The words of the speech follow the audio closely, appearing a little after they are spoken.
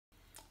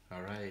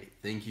All right,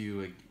 thank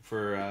you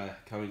for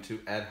coming to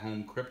At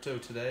Home Crypto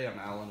today. I'm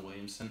Allan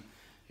Williamson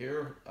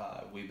here.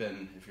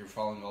 If you're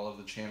following all of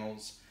the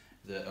channels,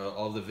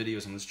 all of the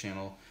videos on this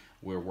channel,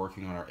 we're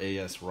working on our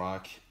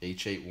ASRock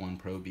H81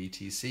 Pro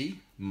BTC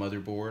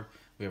motherboard.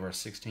 We have our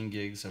 16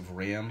 gigs of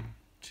RAM,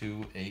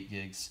 8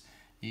 gigs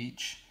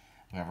each.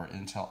 We have our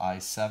Intel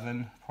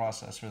i7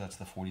 processor, that's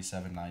the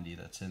 4790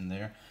 that's in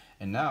there.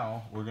 And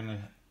now we're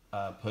gonna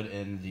put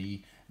in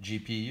the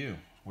GPU.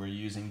 We're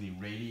using the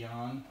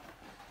Radeon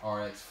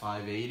RX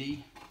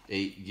 580,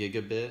 8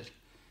 gigabit,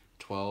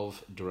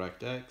 12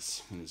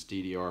 DirectX, and it's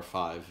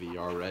DDR5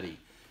 VR ready.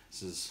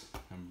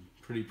 I'm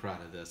pretty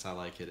proud of this. I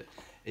like it.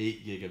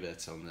 8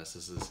 gigabits on this.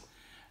 This is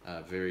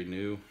very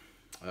new.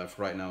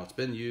 For right now, it's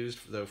been used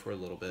though for a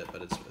little bit,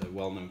 but it's a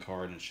well-known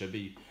card and it should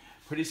be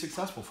pretty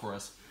successful for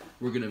us.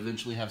 We're going to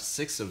eventually have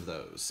 6 of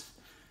those.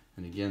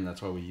 And again,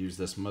 that's why we use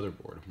this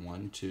motherboard.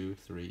 1, 2,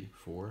 3,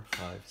 4,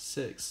 5,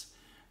 6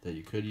 that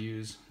you could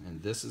use.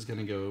 And this is going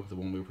to go, the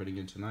one we're putting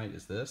in tonight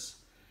is this.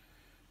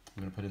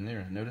 I'm going to put in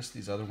there. Notice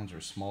these other ones are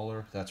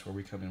smaller. That's where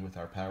we come in with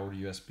our powered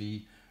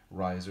USB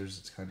risers.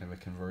 It's kind of a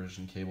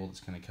conversion cable that's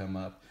going to come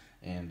up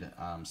and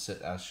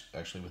sit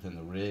actually within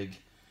the rig.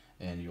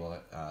 And you'll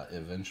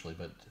eventually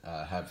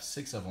have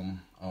 6 of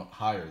them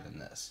higher than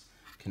this,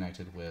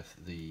 connected with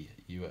the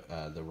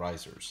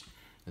risers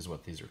is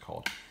what these are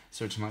called.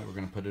 So tonight we're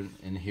going to put it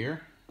in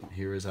here.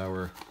 Here is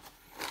our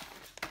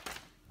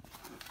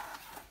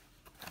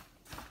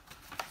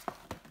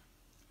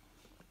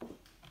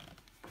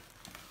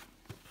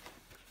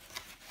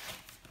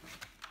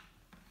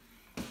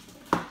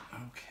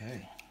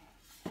okay,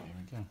 there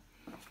we go.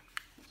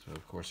 So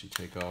of course you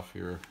take off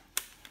your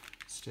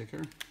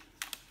sticker.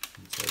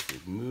 It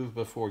says remove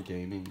before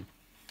gaming.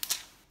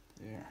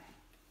 There.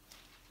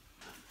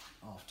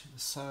 Off to the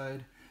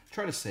side.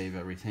 Try to save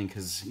everything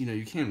because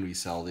you can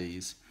resell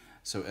these.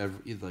 So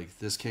like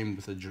this came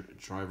with a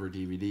driver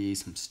DVD,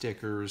 some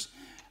stickers,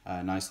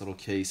 a nice little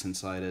case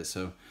inside it.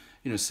 So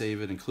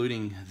save it,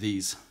 including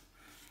these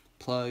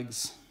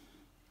plugs,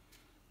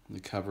 the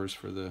covers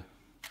for the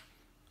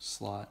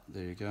slot.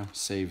 There you go.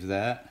 Save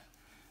that.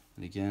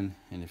 And again,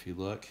 and if you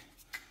look,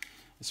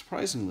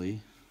 surprisingly,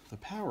 the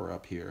power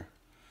up here.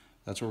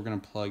 That's where we're going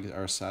to plug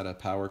our SATA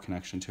power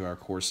connection to our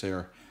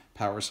Corsair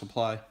power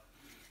supply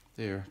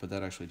there, but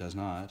that actually does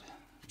not,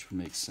 which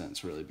makes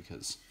sense really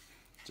because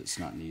it's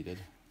not needed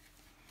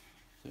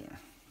there.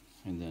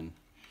 And then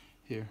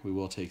here we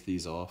will take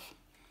these off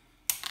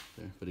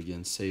there, but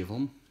again, save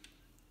them.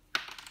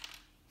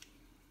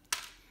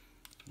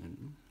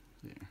 And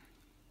there.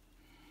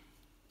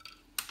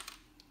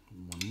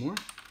 One more.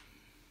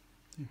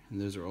 There. And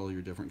those are all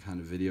your different kind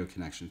of video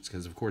connections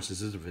because of course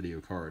this is a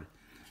video card.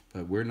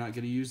 But we're not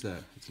going to use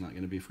that. It's not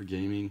going to be for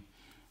gaming.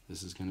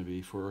 This is going to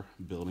be for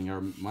building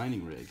our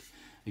mining rig.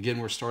 Again,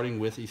 we're starting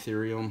with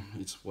Ethereum.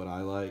 It's what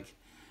I like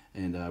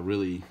and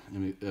really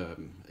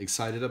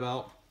excited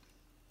about.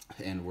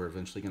 And we're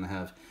eventually going to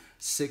have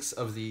 6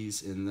 of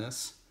these in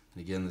this.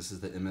 And again, this is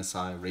the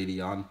MSI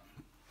Radeon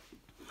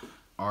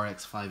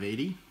RX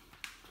 580.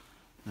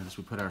 Notice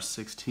we put our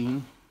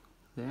 16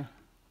 there.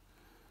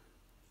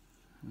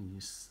 And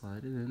you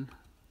slide it in.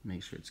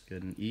 Make sure it's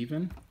good and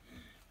even.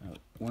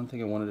 One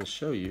thing I wanted to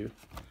show you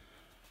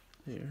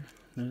there,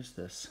 notice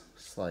this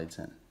slides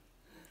in.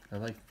 I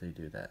like that they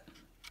do that.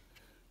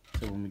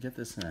 So when we get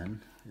this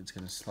in, it's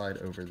going to slide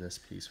over this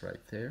piece right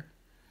there.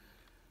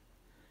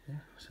 Yeah,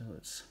 so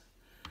let's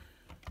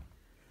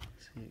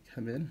see it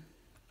come in.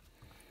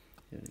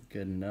 Give it a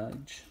good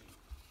nudge.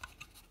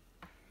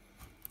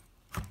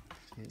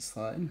 See it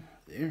slide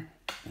there,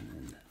 and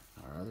then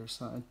our other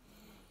side.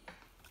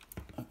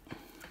 Up.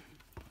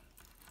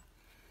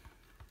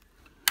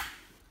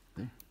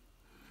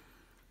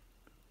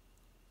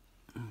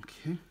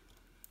 Okay.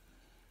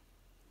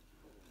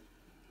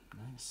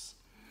 Nice.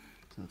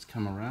 So let's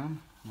come around.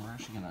 We're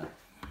actually going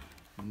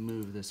to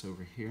move this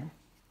over here.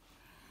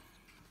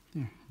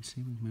 There. You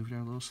see, we moved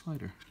our little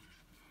slider.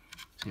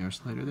 See our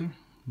slider there?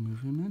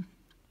 Move him in.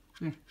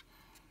 There.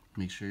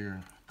 Make sure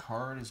your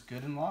card is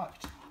good and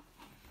locked.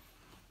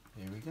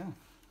 There we go.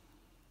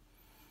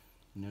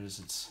 Notice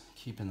it's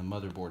keeping the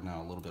motherboard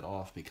now a little bit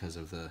off because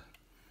of the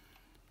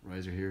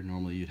riser here.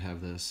 Normally you'd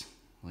have this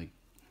like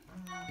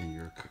in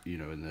your,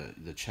 in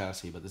the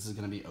chassis, but this is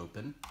going to be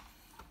open.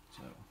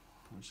 So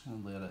we're just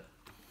going to let it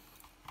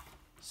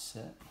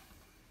sit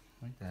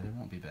like that. It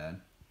won't be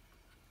bad.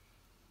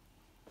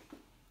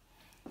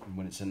 And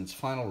when it's in its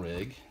final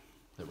rig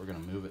that we're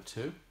going to move it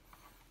to,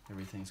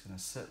 everything's going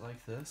to sit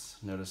like this.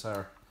 Notice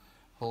our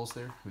holes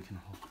there.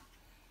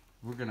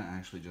 We're going to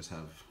actually just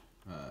have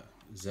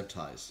zip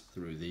ties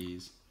through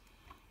these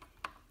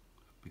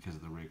because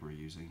of the rig we're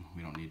using.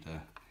 We don't need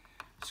to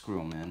screw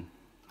them in.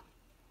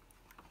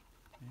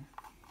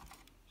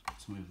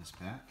 Let's move this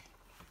back.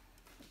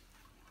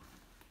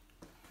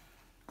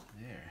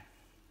 There.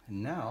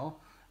 And now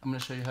I'm going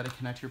to show you how to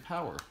connect your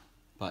power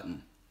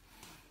button.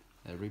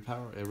 Every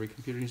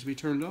computer needs to be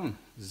turned on.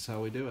 This is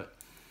how we do it.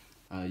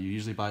 You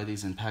usually buy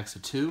these in packs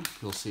of 2.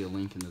 You'll see a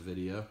link in the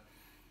video.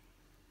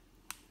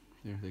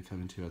 There they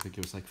come into, I think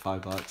it was like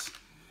 $5.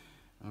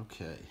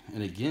 Okay,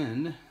 and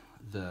again,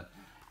 the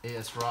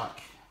ASRock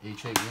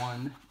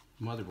H81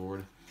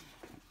 motherboard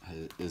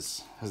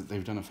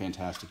they've done a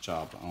fantastic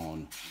job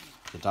on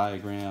the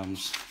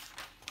diagrams,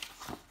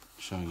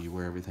 showing you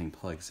where everything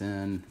plugs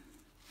in.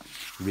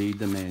 Read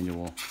the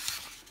manual,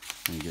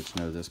 and you get to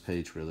know this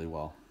page really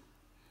well.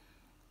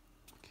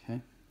 Okay.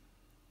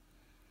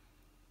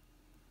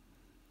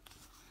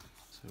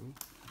 So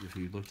if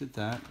you looked at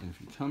that, and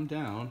if you come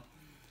down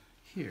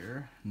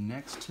here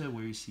next to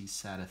where you see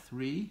SATA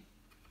 3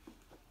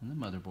 on the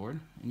motherboard,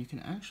 and you can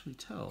actually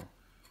tell,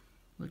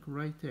 look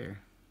right there,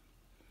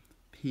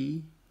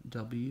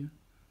 PWBTN,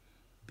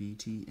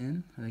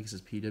 I think it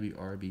says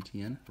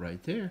PWRBTN,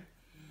 right there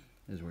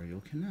is where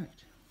you'll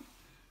connect.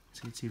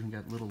 See, it's even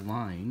got a little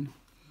line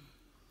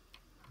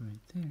right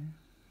there.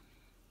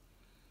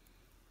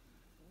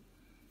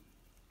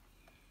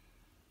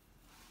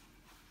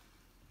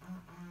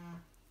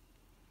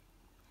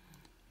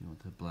 You want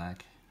the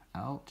black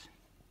out.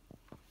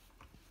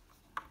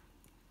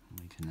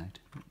 Let me connect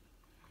it.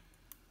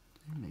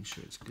 Make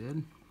sure it's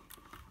good.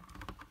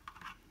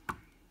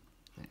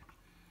 There.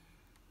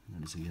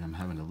 Notice again, I'm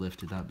having to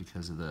lift it up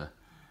because of the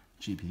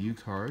GPU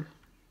card.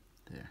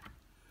 There.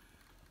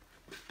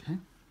 Okay.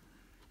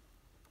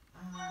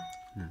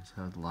 Notice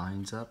how it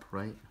lines up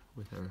right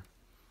with our.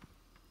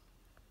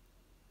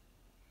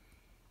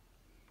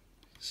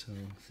 So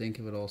think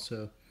of it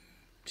also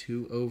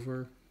 2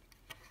 over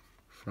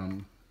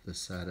from the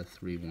SATA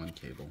 3.1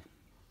 cable.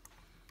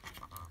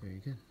 Very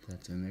good.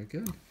 That's in there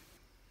good.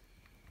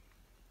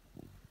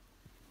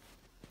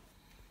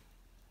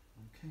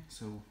 Okay,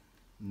 so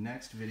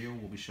next video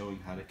we'll be showing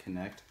how to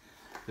connect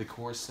the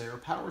Corsair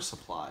power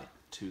supply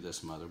to this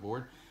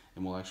motherboard,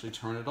 and we'll actually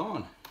turn it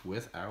on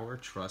with our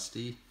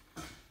trusty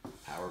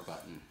power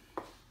button.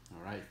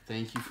 All right,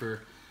 thank you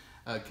for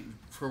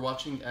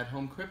watching At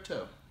Home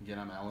Crypto. Again,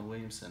 I'm Allan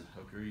Williamson.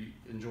 Hope you're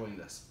enjoying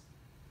this.